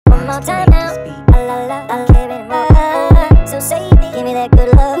more time now. La la, I'm giving more love. So save me, give me that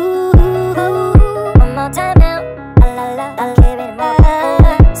good love. One more time now. La la, I'm giving more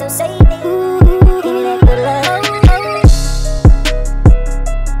love. So save me, give me that good love.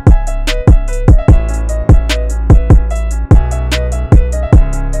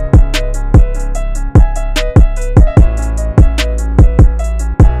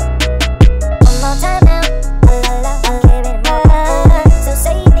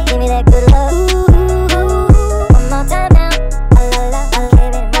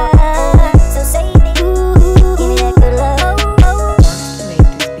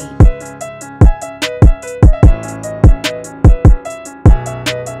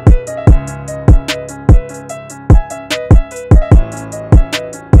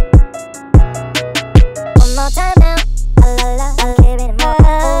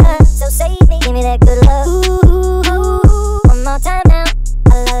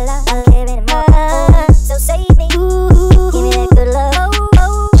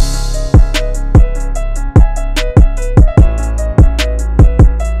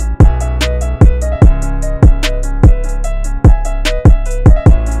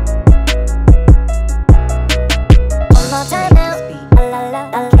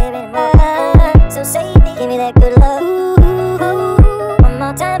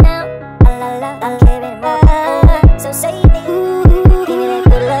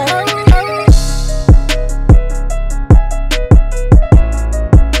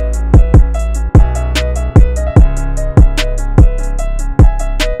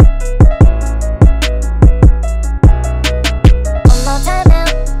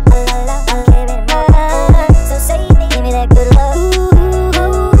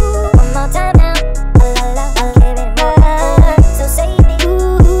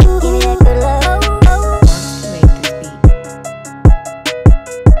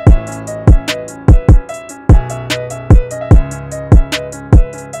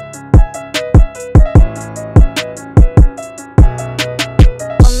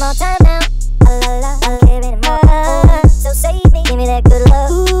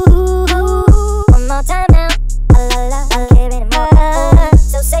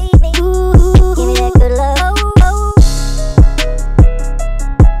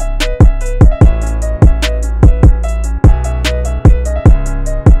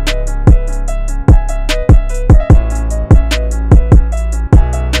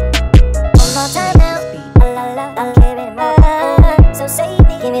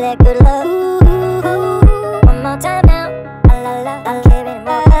 Give me that good love.